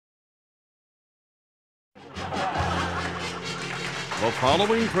The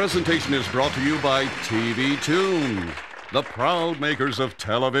following presentation is brought to you by TeeVee Toons, the proud makers of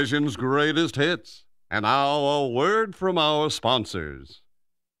television's greatest hits. And now, a word from our sponsors.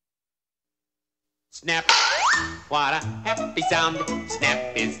 Snap, what a happy sound.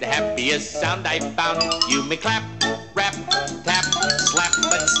 Snap is the happiest sound I've found. You may clap, rap, tap, slap,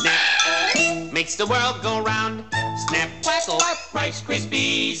 but snap makes the world go round. Snap, crackle, Rice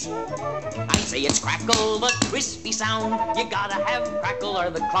Krispies. I say it's crackle, the crispy sound. You gotta have crackle or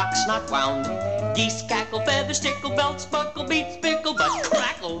the clock's not wound. Geese cackle, feathers tickle, belts buckle, beats pickle, but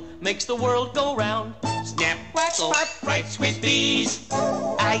crackle makes the world go round. Snap, crackle, Rice Krispies.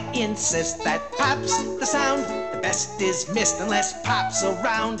 I insist that pop's the sound. The best is missed unless pop's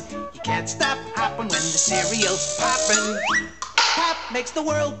around. You can't stop hopping when the cereal's poppin'. Pop makes the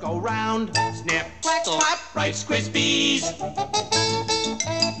world go round. Snap, crackle, pop, Rice Krispies.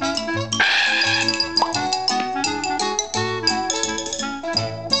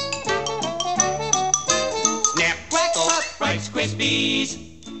 Snap, crackle, pop, Rice Krispies.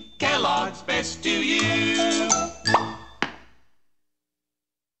 Kellogg's best to you.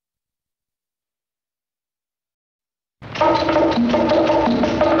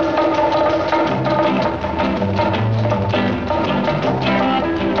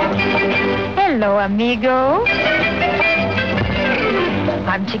 Hello, amigo.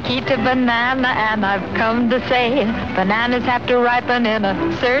 I'm Chiquita Banana, and I've come to say bananas have to ripen in a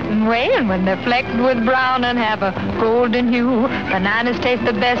certain way, and when they're flecked with brown and have a golden hue, bananas taste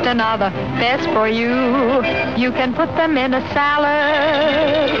the best and are the best for you. You can put them in a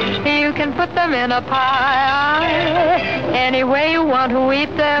salad, you can put them in a pie, any way you want to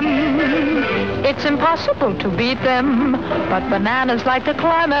eat them. It's impossible to beat them, but bananas like the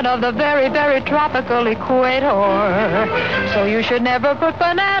climate of the very, very tropical equator. So you should never put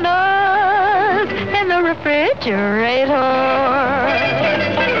bananas in the refrigerator.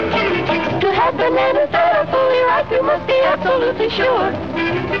 To have bananas that are fully ripe, you must be absolutely sure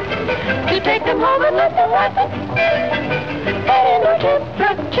to take them home and let them ripen at indoor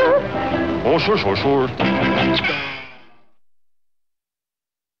temperature. Oh, sure.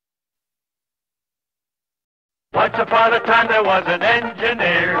 Once upon a time there was an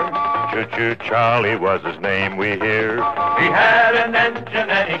engineer. Choo-Choo Charlie was his name, we hear. He had an engine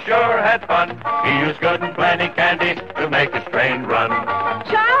and he sure had fun. He used good and plenty candy to make his train run.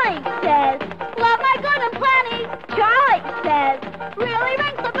 Charlie says, love my good and plenty. Charlie says, really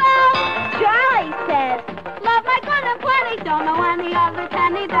rings the bell. Charlie says, love my good and plenty. Don't know any other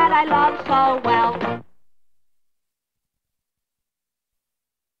candy that I love so well.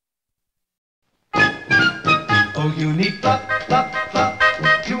 Oh, you need fluff, fluff, fluff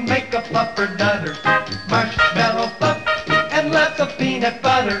to make a fluffernutter. Marshmallow fluff and lots of peanut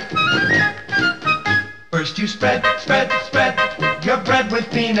butter. First you spread your bread with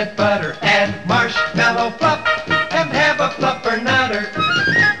peanut butter and marshmallow fluff and have a fluffernutter.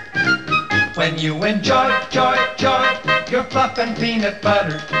 When you enjoy your fluff and peanut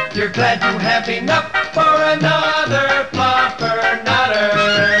butter, you're glad you have enough for another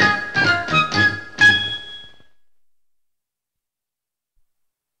fluffernutter.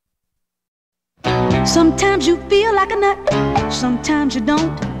 Sometimes you feel like a nut, sometimes you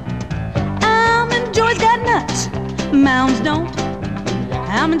don't. Almond Joy's got nuts, Mounds don't.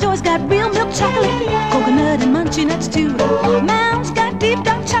 Almond Joy's got real milk chocolate, coconut and munchy nuts too. Mounds got deep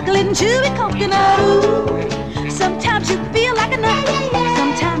dark chocolate and chewy coconut. Ooh. Sometimes you feel like a nut,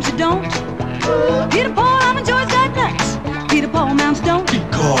 sometimes you don't. Peter Paul, Almond Joy's got nuts, Peter Paul, Mounds don't.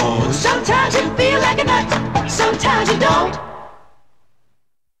 Because sometimes you feel like a nut, sometimes you don't.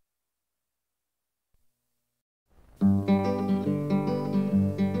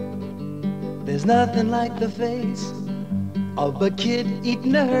 There's nothing like the face of a kid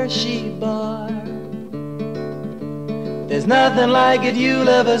eating a Hershey bar. There's nothing like it you'll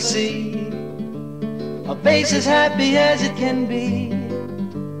ever see, a face as happy as it can be.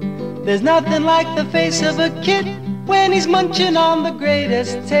 There's nothing like the face of a kid when he's munching on the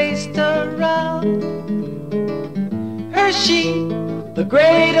greatest taste around. Hershey, the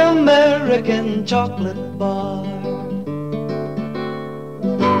great American chocolate bar.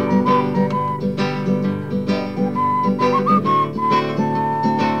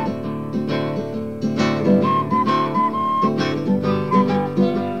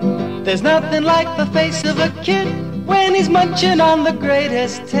 There's nothing like the face of a kid when he's munching on the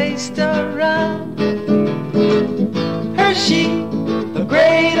greatest taste around. Hershey, the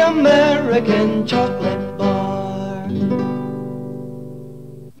great American chocolate bar.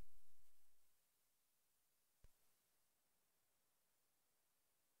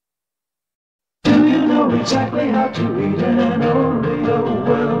 Do you know know exactly how to eat an Oreo.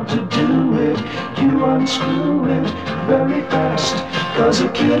 Well, to do it, you unscrew it very fast. 'Cause a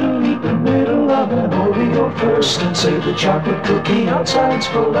kid'll eat the middle of an Oreo first and save the chocolate cookie outsides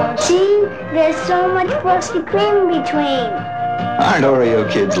for last. See, there's so much frosty cream between. Aren't Oreo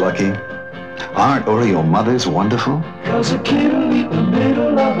kids lucky? Aren't Oreo mothers wonderful? 'Cause a kid'll eat the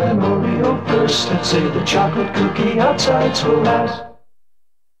middle of an Oreo first and save the chocolate cookie outsides for last.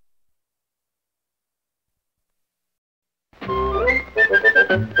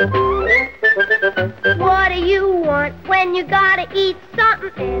 What do you want when you gotta eat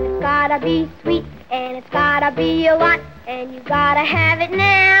something? And it's gotta be sweet, and it's gotta be a lot, and you gotta have it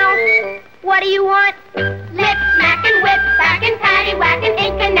now. What do you want? Lip smacking, whip cracking, patty whacking,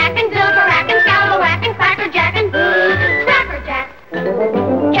 ink and knacking, silver racking, scalawacking, cracker jacking, cracker jack.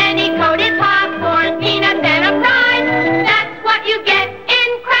 Candy coated popcorn, peanuts and a fry. That's what you get in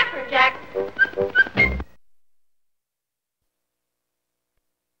Cracker Jack.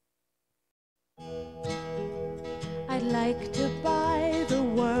 I'd like to buy the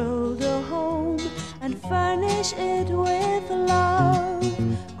world a home and furnish it with love.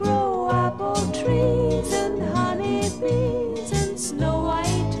 Grow apple trees and honey bees and snow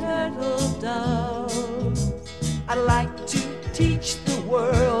white turtle doves. I'd like to teach the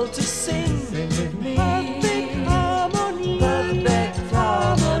world to sing with me. Perfect harmony. Perfect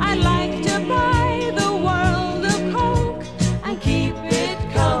harmony. I'd like to buy the world a Coke and keep it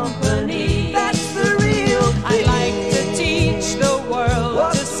company. That's the real thing. I'd like to teach the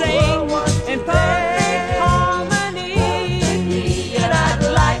world to sing in perfect harmony. And I'd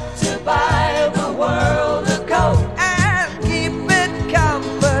like to buy the world a Coke and keep it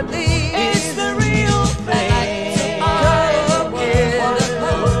company. It's the real thing.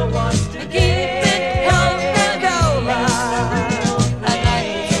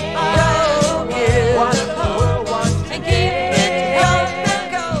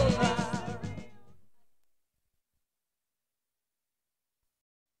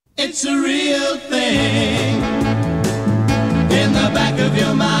 It's a real thing in the back of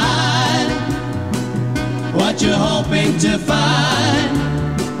your mind. What you're hoping to find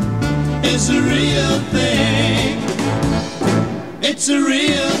is a real thing. It's a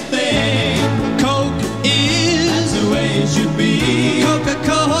real thing. Coke is the way it should be.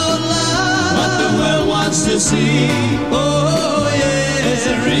 Coca-Cola, what the world wants to see. Oh yeah, it's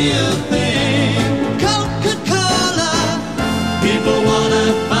a real thing. Coca-Cola, people wanna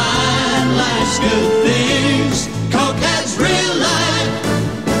find life's good things. Coke has real life.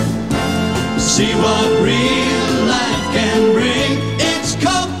 See what real life can bring. It's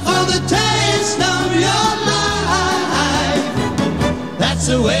Coke for the taste of your life. That's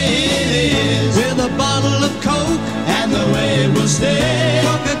the way it is. With a bottle of Coke and the way it will stay.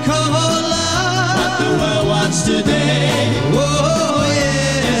 Coca-Cola, what the world wants today. Oh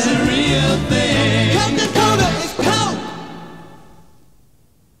yeah, it's a real thing. Coca-Cola is Coke.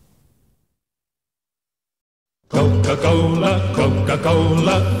 Coca-Cola,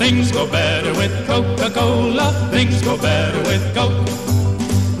 Coca-Cola, things go better with Coca-Cola, things go better with Coke.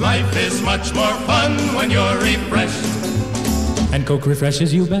 Life is much more fun when you're refreshed, and Coke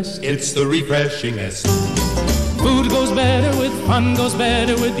refreshes you best. It's the refreshingest. Food goes better with fun, goes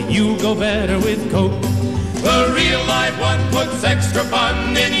better with you, go better with Coke. The real life one puts extra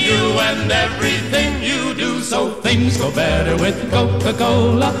fun in you and everything you do, so things go better with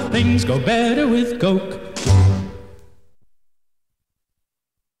Coca-Cola, things go better with Coke.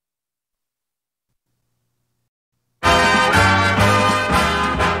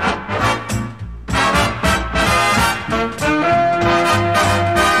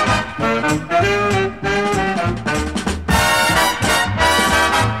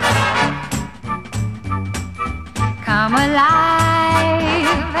 Come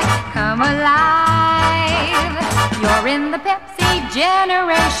alive, come alive. You're in the Pepsi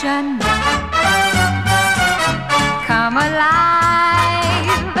generation. Come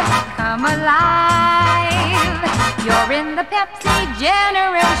alive, come alive. You're in the Pepsi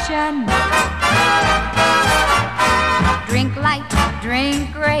generation. Drink light,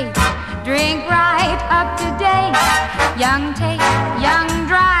 drink great, drink right, up to date. Young take, young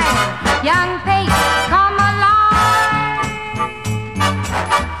drive, young pace. Come alive,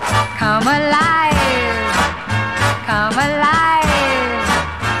 come alive, come alive.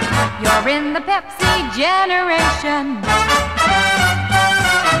 You're in the Pepsi generation.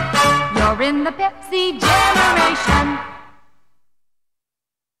 You're in the Pepsi generation.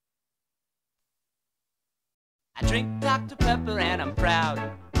 I drink Dr. Pepper and I'm proud.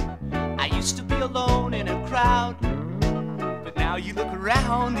 I used to be alone in a crowd, but now Now you look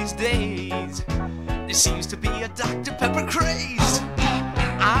around these days, there seems to be a Dr. Pepper craze.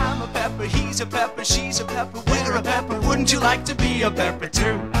 I'm a pepper, he's a pepper, she's a pepper, we're a pepper. Wouldn't you like to be a pepper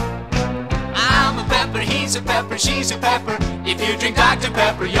too? I'm a pepper, he's a pepper, she's a pepper. If you drink Dr.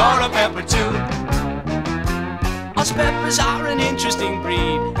 Pepper, you're a pepper too. Us peppers are an interesting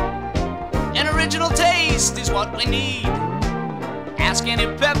breed. An original taste is what we need. Ask any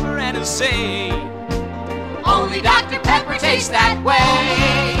pepper and he'll say, only Dr. Pepper tastes that way.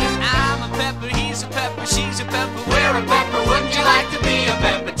 I'm a pepper, he's a pepper, she's a pepper, we're a pepper. Wouldn't you like to be a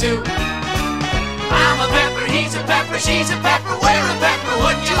pepper too? I'm a pepper, he's a pepper, she's a pepper, we're a pepper.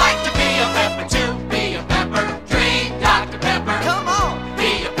 Wouldn't you like to be a pepper too? Be a pepper, drink Dr. Pepper. Come on!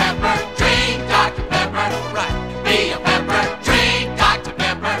 Be a pepper, drink Dr. Pepper. Right. Be a pepper, drink Dr.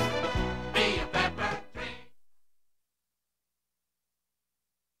 Pepper. Be a pepper, drink.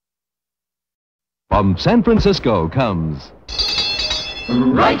 From San Francisco comes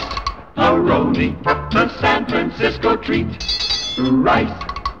Rice-A-Roni, the San Francisco treat.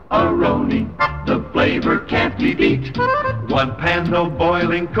 Rice-A-Roni, the flavor can't be beat. One pan, no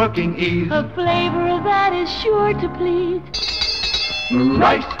boiling, cooking ease. A flavor that is sure to please.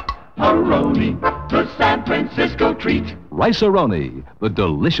 Rice-A-Roni, the San Francisco treat. Rice-A-Roni, the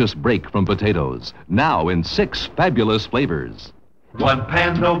delicious break from potatoes, now in 6 fabulous flavors. One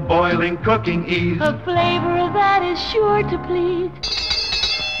pan, no boiling, cooking ease. A flavor that is sure to please.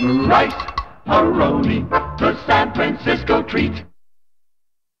 Rice-A-Roni, the San Francisco treat.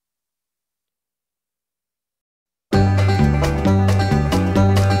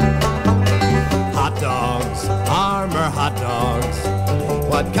 Hot dogs, Armour hot dogs.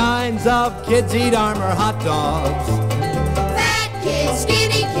 What kinds of kids eat Armour hot dogs? Fat kids,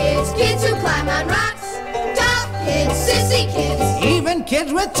 skinny kids, kids who climb on rocks, tough kids, sissy kids. Even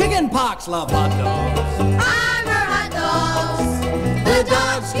kids with chicken pox love hot dogs. Armour hot dogs, The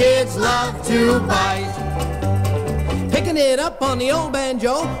dogs kids love to bite. Picking it up on the old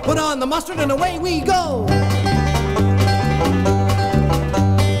banjo, put on the mustard and away we go.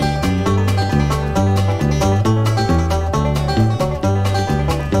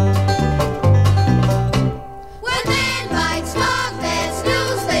 when man bites dog, then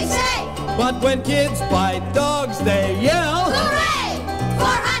snooze, they say. But when kids bite dogs, they yell, Hooray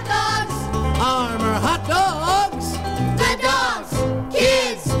for hot dogs! Armour hot dogs. The dogs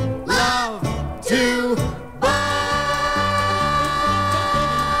kids Love to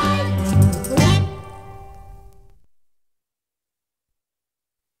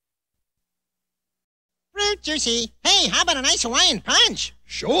Fruit juicy. Hey, how about a nice Hawaiian punch?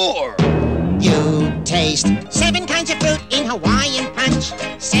 Sure. You taste 7 kinds of fruit in Hawaiian punch.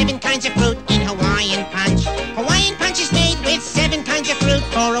 7 kinds of fruit in Hawaiian punch. Hawaiian punch is made with 7 kinds of fruit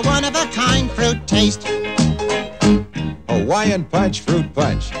for a one-of-a-kind fruit taste. Hawaiian Punch Fruit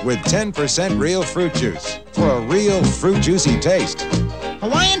Punch with 10% real fruit juice for a real fruit juicy taste.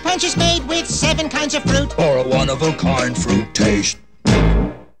 Hawaiian punch is made with 7 kinds of fruit For a one-of-a-kind fruit taste.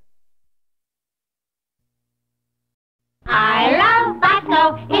 I love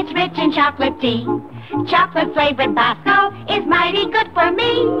Bosco, it's rich in chocolate tea. Chocolate flavored Bosco is mighty good for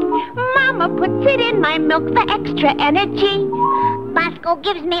me. Mama puts it in my milk for extra energy. Bosco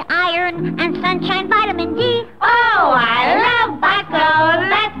gives me iron and sunshine vitamin D. Oh, I love Bosco,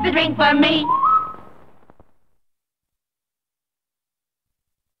 that's the drink for me.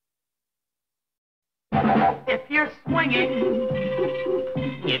 If you're swinging,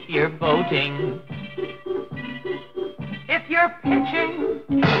 if you're boating, if you're pitching,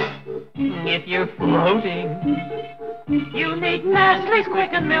 if you're floating, you need Nestlé's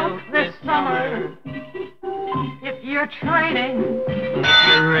Quick and Milk this summer. If you're training, if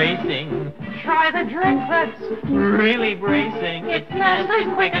you're racing, try the drink that's really bracing. It's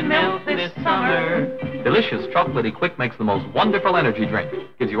Nestlé's Quick and Milk this summer. Delicious chocolatey Quik makes the most wonderful energy drink.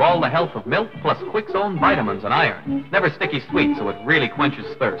 Gives you all the health of milk plus Quik's own vitamins and iron. Never sticky sweet, so it really quenches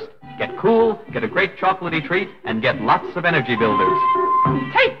thirst. Get cool, get a great chocolatey treat, and get lots of energy builders.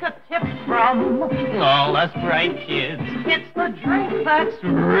 Take a tip from all us bright kids. It's the drink that's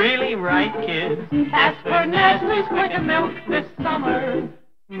really right, kids. Ask for Nestlé's Quick and Milk this summer.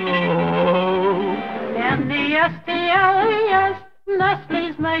 Oh, N-E-S-T-L-E-S,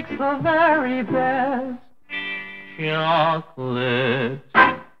 Nestlé's makes the very best chocolate.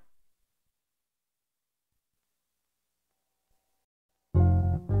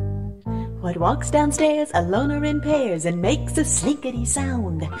 What walks downstairs alone or in pairs and makes a slinkity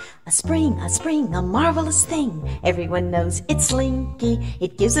sound? A spring, a marvelous thing. Everyone knows it's Slinky.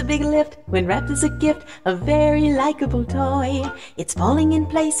 It gives a big lift when wrapped as a gift, a very likable toy. It's falling in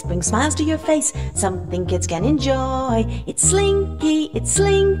place, brings smiles to your face, something kids can enjoy. It's Slinky,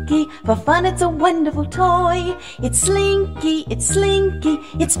 for fun it's a wonderful toy. It's Slinky,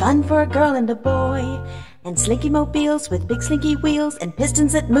 it's fun for a girl and a boy. And Slinky mobiles with big slinky wheels and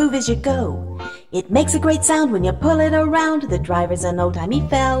pistons that move as you go. It makes a great sound when you pull it around. The driver's an old-timey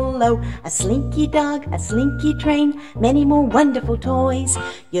fellow. A Slinky dog, a Slinky train, many more wonderful toys.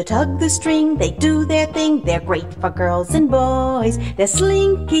 You tug the string, they do their thing. They're great for girls and boys. They're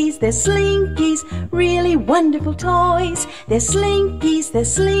Slinkies, really wonderful toys. They're Slinkies,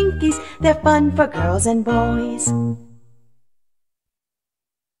 they're fun for girls and boys.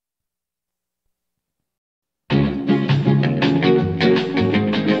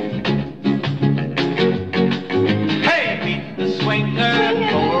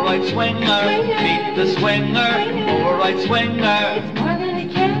 Swinger, beat the swinger, override swinger. It's more than a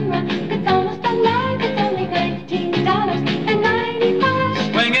camera, it's almost alive. It's only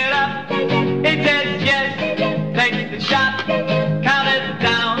 $19.95. Swing it up, it says yes. Take the shot, count it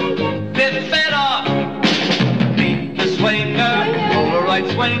down, zip it off. Beat the swinger, override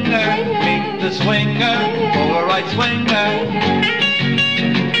swinger. Beat the swinger, override swinger.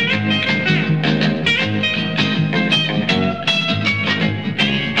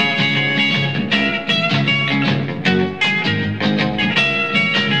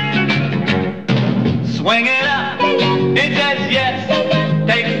 Swing it up, it says yes.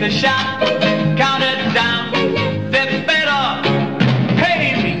 Take the shot, count it down, zip it off.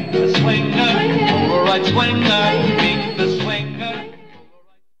 Hey, beat the swinger, override swinger.